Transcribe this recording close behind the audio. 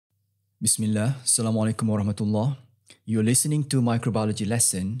Bismillah, Assalamualaikum warahmatullah. You're listening to Microbiology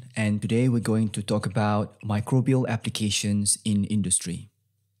lesson, and today we're going to talk about microbial applications in industry.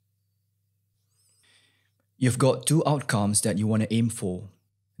 You've got two outcomes that you want to aim for.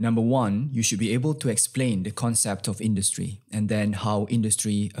 Number one, you should be able to explain the concept of industry and then how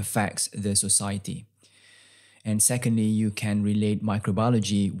industry affects the society. And secondly, you can relate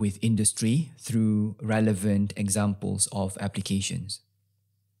microbiology with industry through relevant examples of applications.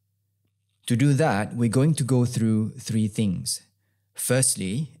 To do that, we're going to go through three things.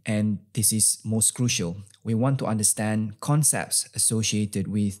 Firstly, and this is most crucial, we want to understand concepts associated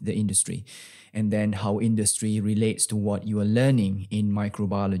with the industry and then how industry relates to what you are learning in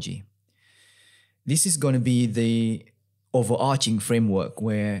microbiology. This is going to be the overarching framework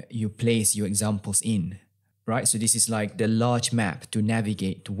where you place your examples in, right? So this is like the large map to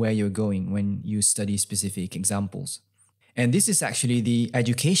navigate to where you're going when you study specific examples. And this is actually the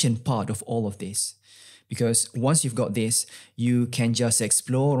education part of all of this. Because once you've got this, you can just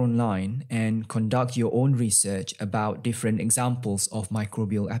explore online and conduct your own research about different examples of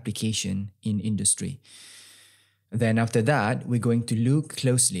microbial application in industry. Then after that, we're going to look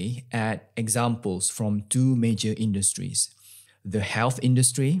closely at examples from two major industries, the health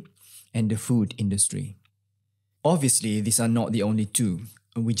industry and the food industry. Obviously, these are not the only two.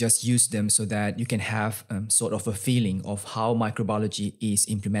 We just use them so that you can have sort of a feeling of how microbiology is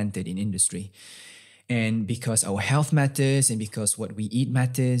implemented in industry. And because our health matters and because what we eat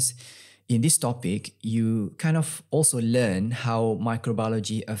matters, in this topic, you kind of also learn how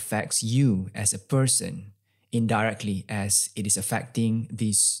microbiology affects you as a person indirectly as it is affecting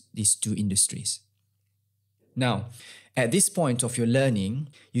these two industries. Now, at this point of your learning,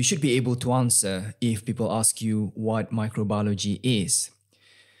 you should be able to answer if people ask you what microbiology is.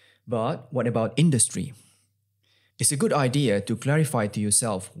 But what about industry? It's a good idea to clarify to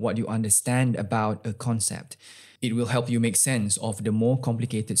yourself what you understand about a concept. It will help you make sense of the more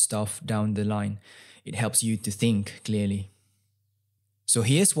complicated stuff down the line. It helps you to think clearly. So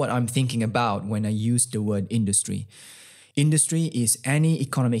here's what I'm thinking about when I use the word industry. Industry is any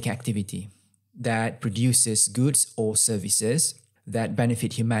economic activity that produces goods or services that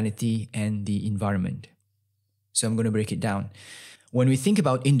benefit humanity and the environment. So I'm going to break it down. When we think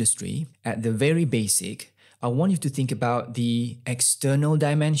about industry, at the very basic, I want you to think about the external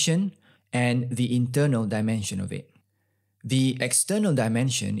dimension and the internal dimension of it. The external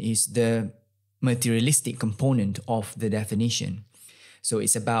dimension is the materialistic component of the definition. So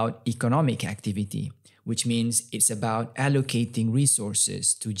it's about economic activity, which means it's about allocating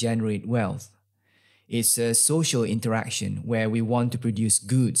resources to generate wealth. It's a social interaction where we want to produce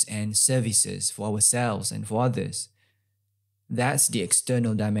goods and services for ourselves and for others. That's the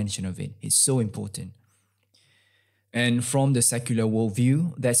external dimension of it. It's so important. And from the secular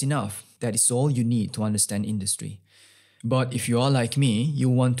worldview, that's enough. That is all you need to understand industry. But if you are like me, you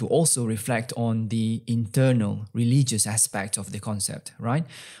want to also reflect on the internal religious aspect of the concept, right?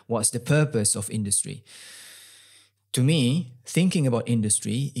 What's the purpose of industry? To me, thinking about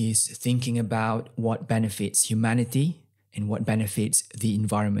industry is thinking about what benefits humanity and what benefits the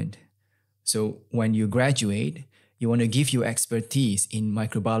environment. So when you graduate, you want to give your expertise in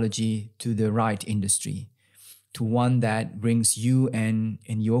microbiology to the right industry, to one that brings you and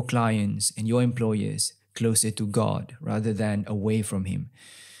your clients and your employers closer to God rather than away from Him.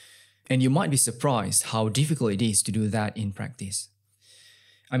 And you might be surprised how difficult it is to do that in practice.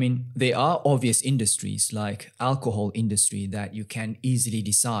 I mean, there are obvious industries like alcohol industry that you can easily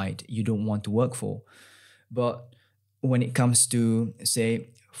decide you don't want to work for. But when it comes to, say,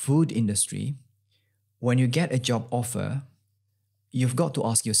 food industry, when you get a job offer, you've got to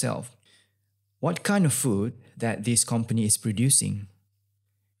ask yourself, what kind of food that this company is producing?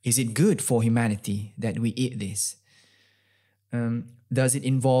 Is it good for humanity that we eat this? Does it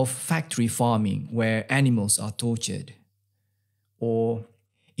involve factory farming where animals are tortured? Or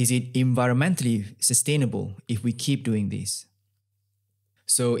is it environmentally sustainable if we keep doing this?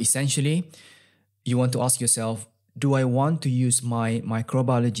 So essentially, you want to ask yourself, do I want to use my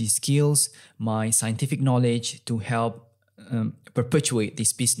microbiology skills, my scientific knowledge to help perpetuate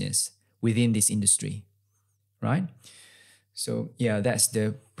this business within this industry, right? So yeah, that's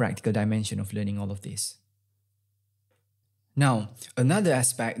the practical dimension of learning all of this. Now, another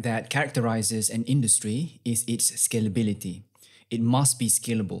aspect that characterizes an industry is its scalability. It must be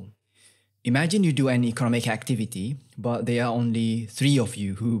scalable. Imagine you do an economic activity, but there are only 3 of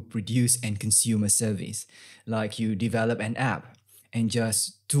you who produce and consume a service. Like you develop an app and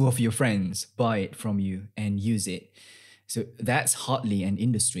just 2 of your friends buy it from you and use it. So that's hardly an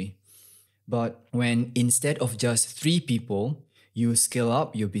industry. But when instead of just 3 people, you scale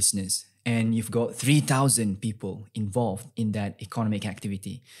up your business and you've got 3,000 people involved in that economic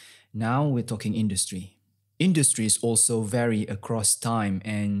activity. Now we're talking industry. Industries also vary across time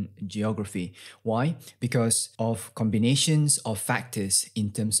and geography. Why? Because of combinations of factors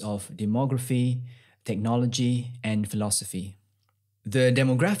in terms of demography, technology, and philosophy. The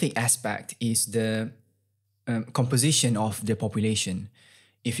demographic aspect is the composition of the population.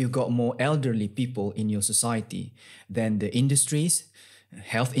 If you've got more elderly people in your society, then the industries,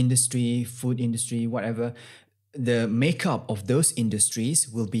 health industry, food industry, whatever, the makeup of those industries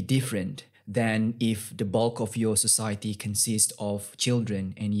will be different than if the bulk of your society consists of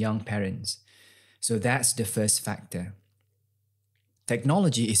children and young parents. So that's the first factor.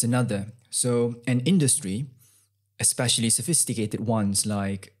 Technology is another. So an industry, especially sophisticated ones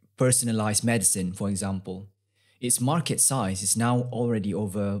like personalized medicine, for example, its market size is now already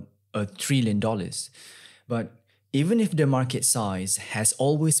over $1 trillion. But even if the market size has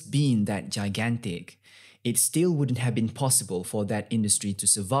always been that gigantic, it still wouldn't have been possible for that industry to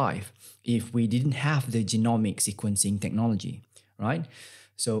survive if we didn't have the genomic sequencing technology, right?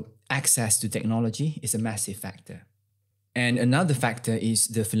 So access to technology is a massive factor. And another factor is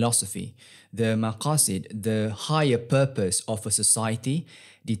the philosophy. The maqasid, the higher purpose of a society,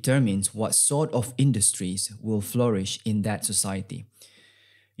 determines what sort of industries will flourish in that society.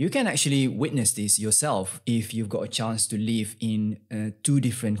 You can actually witness this yourself if you've got a chance to live in two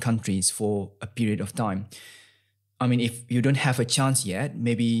different countries for a period of time. I mean, if you don't have a chance yet,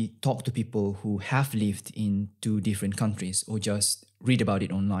 maybe talk to people who have lived in two different countries or just read about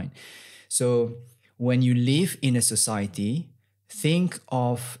it online. So when you live in a society, think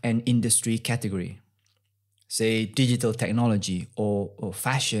of an industry category, say digital technology or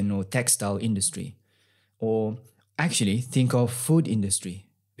fashion or textile industry, or actually think of food industry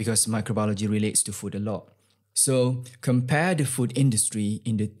because microbiology relates to food a lot. So compare the food industry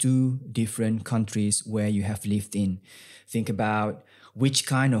in the two different countries where you have lived in. Think about which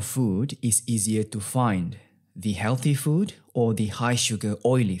kind of food is easier to find, the healthy food or the high sugar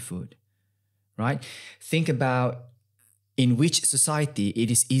oily food, right? Think about in which society it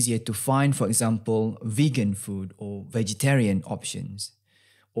is easier to find, for example, vegan food or vegetarian options,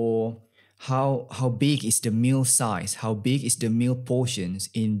 or how big is the meal size, how big is the meal portions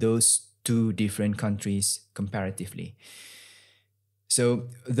in those two different countries comparatively. So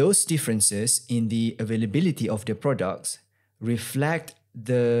those differences in the availability of the products reflect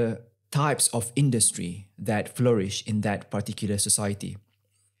the types of industry that flourish in that particular society.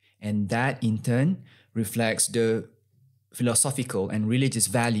 And that in turn reflects the philosophical and religious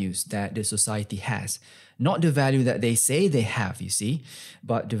values that the society has. Not the value that they say they have, you see,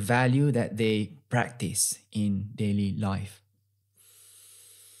 but the value that they practice in daily life.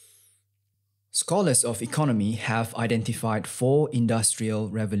 Scholars of economy have identified 4 industrial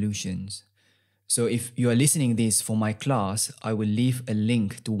revolutions. So if you are listening this for my class, I will leave a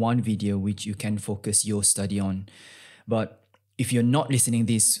link to one video which you can focus your study on. But if you're not listening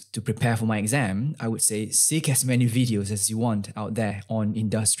this to prepare for my exam, I would say seek as many videos as you want out there on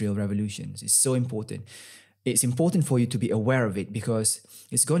industrial revolutions. It's so important. It's important for you to be aware of it because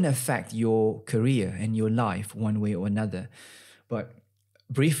it's going to affect your career and your life one way or another. But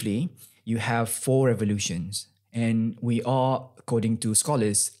briefly, you have 4 revolutions, and we are, according to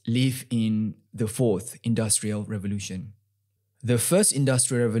scholars, live in the 4th industrial revolution. The first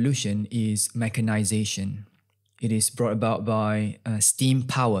industrial revolution is mechanization. It is brought about by steam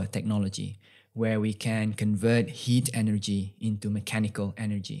power technology, where we can convert heat energy into mechanical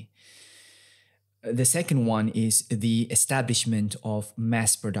energy. The second one is the establishment of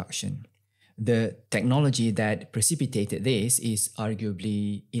mass production. The technology that precipitated this is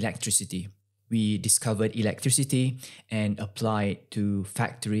arguably electricity. We discovered electricity and applied it to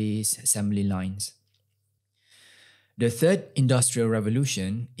factories, assembly lines. The third industrial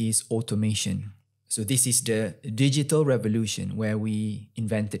revolution is automation. So this is the digital revolution where we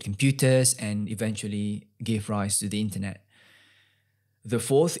invented computers and eventually gave rise to the internet. The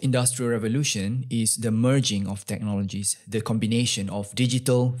 4th industrial revolution is the merging of technologies, the combination of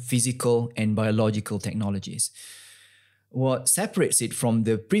digital, physical, and biological technologies. What separates it from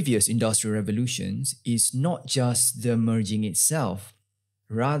the previous industrial revolutions is not just the merging itself.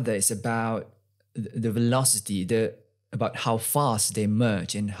 Rather, it's about the velocity, about how fast they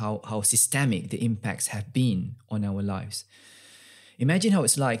merge and how systemic the impacts have been on our lives. Imagine how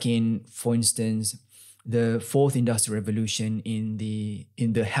it's like in, for instance, the 4th industrial revolution in the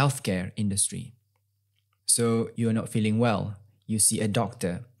healthcare industry. So you're not feeling well, you see a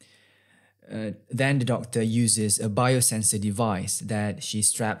doctor. Then the doctor uses a biosensor device that she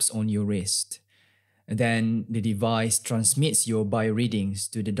straps on your wrist. Then the device transmits your bio readings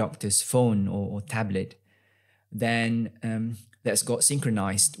to the doctor's phone or tablet. Then that's got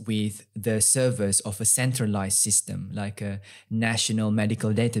synchronized with the servers of a centralized system like a national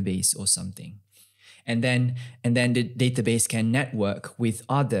medical database or something. And then the database can network with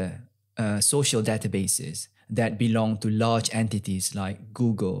other social databases that belong to large entities like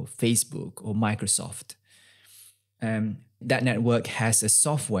Google, Facebook, or Microsoft. That network has a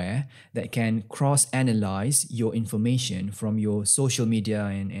software that can cross-analyze your information from your social media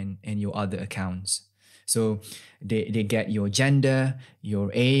and your other accounts. So they get your gender,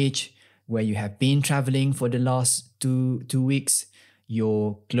 your age, where you have been traveling for the last two weeks,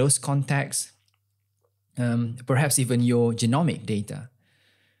 your close contacts, perhaps even your genomic data.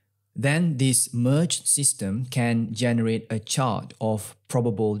 Then this merged system can generate a chart of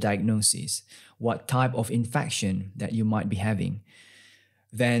probable diagnosis, what type of infection that you might be having.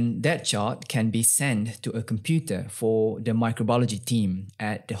 Then that chart can be sent to a computer for the microbiology team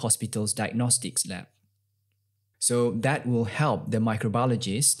at the hospital's diagnostics lab. So that will help the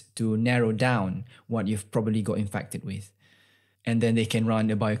microbiologist to narrow down what you've probably got infected with. And then they can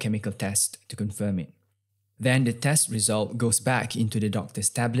run a biochemical test to confirm it. Then the test result goes back into the doctor's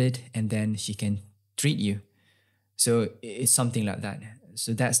tablet and then she can treat you. So it's something like that.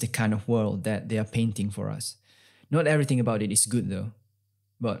 So that's the kind of world that they are painting for us. Not everything about it is good though.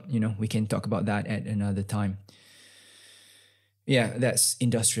 But, we can talk about that at another time. Yeah, that's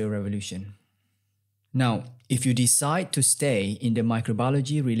Industrial Revolution. Now, if you decide to stay in the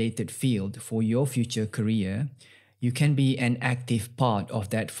microbiology related field for your future career, you can be an active part of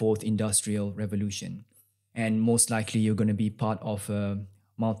that fourth industrial revolution. And most likely you're going to be part of a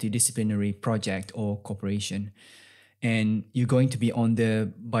multidisciplinary project or corporation. And you're going to be on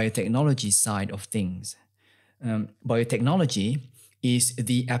the biotechnology side of things. Biotechnology is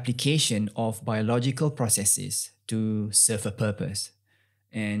the application of biological processes to serve a purpose.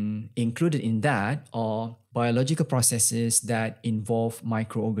 And included in that are biological processes that involve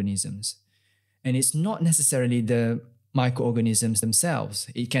microorganisms. And it's not necessarily the microorganisms themselves.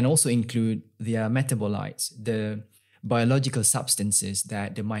 It can also include their metabolites, the biological substances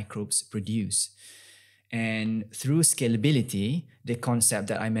that the microbes produce. And through scalability, the concept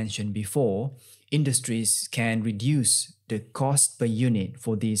that I mentioned before, industries can reduce the cost per unit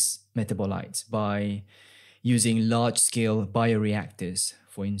for these metabolites by using large-scale bioreactors,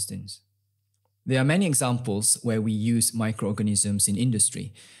 for instance. There are many examples where we use microorganisms in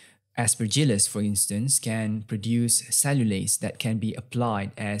industry. Aspergillus, for instance, can produce cellulase that can be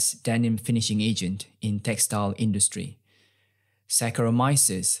applied as denim finishing agent in textile industry.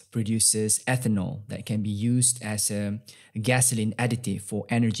 Saccharomyces produces ethanol that can be used as a gasoline additive for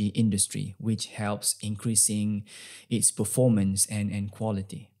energy industry, which helps increasing its performance and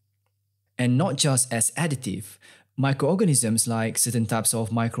quality. And not just as additive, microorganisms like certain types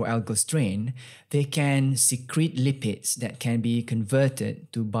of microalgal strain, they can secrete lipids that can be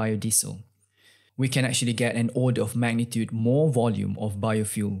converted to biodiesel. We can actually get an order of magnitude more volume of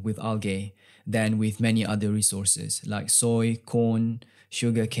biofuel with algae than with many other resources like soy, corn,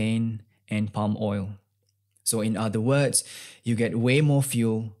 sugar cane, and palm oil. So in other words, you get way more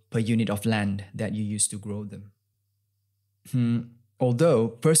fuel per unit of land that you use to grow them. Although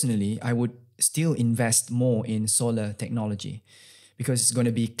personally, I would still invest more in solar technology because it's going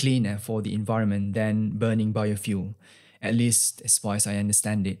to be cleaner for the environment than burning biofuel, at least as far as I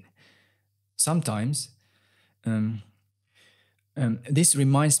understand it. Sometimes, this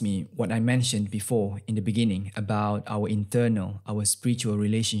reminds me what I mentioned before in the beginning about our spiritual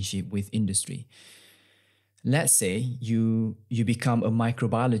relationship with industry. Let's say you become a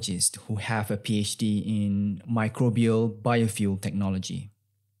microbiologist who have a PhD in microbial biofuel technology.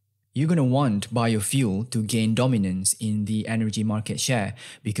 You're going to want biofuel to gain dominance in the energy market share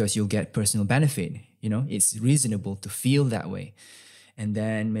because you'll get personal benefit. It's reasonable to feel that way. And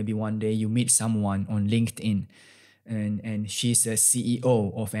then maybe one day you meet someone on LinkedIn and she's a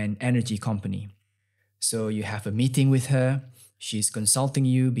CEO of an energy company. So you have a meeting with her. She's consulting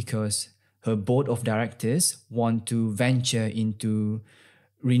you because her board of directors want to venture into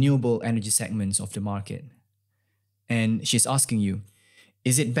renewable energy segments of the market. And she's asking you,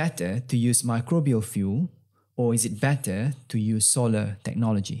 is it better to use microbial fuel or is it better to use solar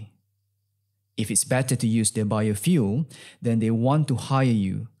technology? If it's better to use the biofuel, then they want to hire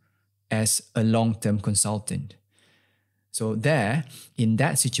you as a long-term consultant. So there, in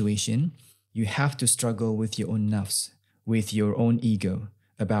that situation, you have to struggle with your own nafs, with your own ego,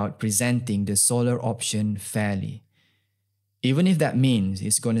 about presenting the solar option fairly. Even if that means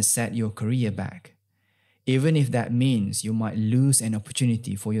it's going to set your career back. Even if that means you might lose an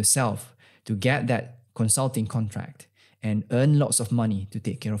opportunity for yourself to get that consulting contract and earn lots of money to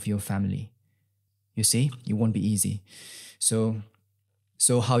take care of your family. You see, it won't be easy. So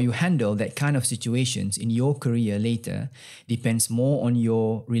how you handle that kind of situations in your career later depends more on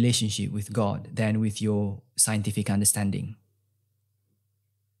your relationship with God than with your scientific understanding.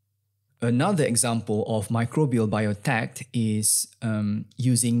 Another example of microbial biotech is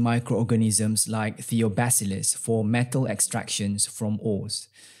using microorganisms like Theobacillus for metal extractions from ores.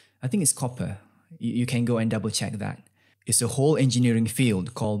 I think it's copper. You can go and double check that. It's a whole engineering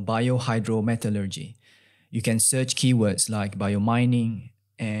field called biohydrometallurgy. You can search keywords like biomining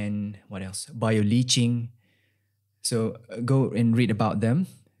and what else? Bioleaching. So go and read about them.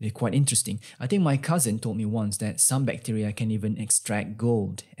 They're quite interesting. I think my cousin told me once that some bacteria can even extract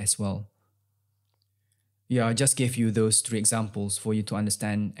gold as well. Yeah, I just gave you those 3 examples for you to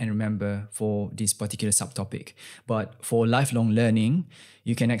understand and remember for this particular subtopic. But for lifelong learning,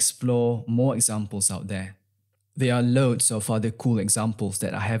 you can explore more examples out there. There are loads of other cool examples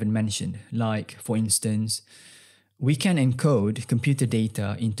that I haven't mentioned, like, for instance, we can encode computer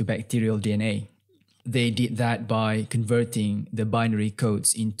data into bacterial DNA. They did that by converting the binary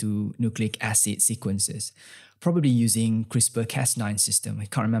codes into nucleic acid sequences, probably using CRISPR-Cas9 system. I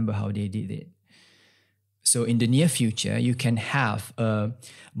can't remember how they did it. So in the near future, you can have a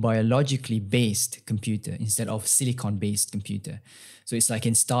biologically based computer instead of silicon-based computer. So it's like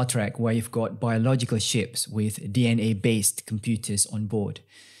in Star Trek where you've got biological ships with DNA-based computers on board.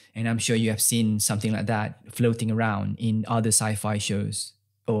 And I'm sure you have seen something like that floating around in other sci-fi shows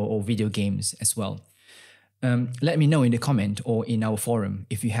or video games as well. Let me know in the comment or in our forum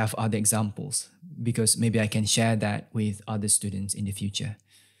if you have other examples, because maybe I can share that with other students in the future.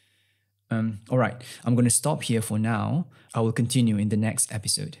 All right, I'm going to stop here for now. I will continue in the next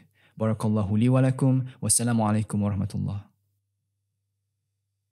episode. Barakallahu li wa lakum. Wassalamu alaikum wa rahmatullah.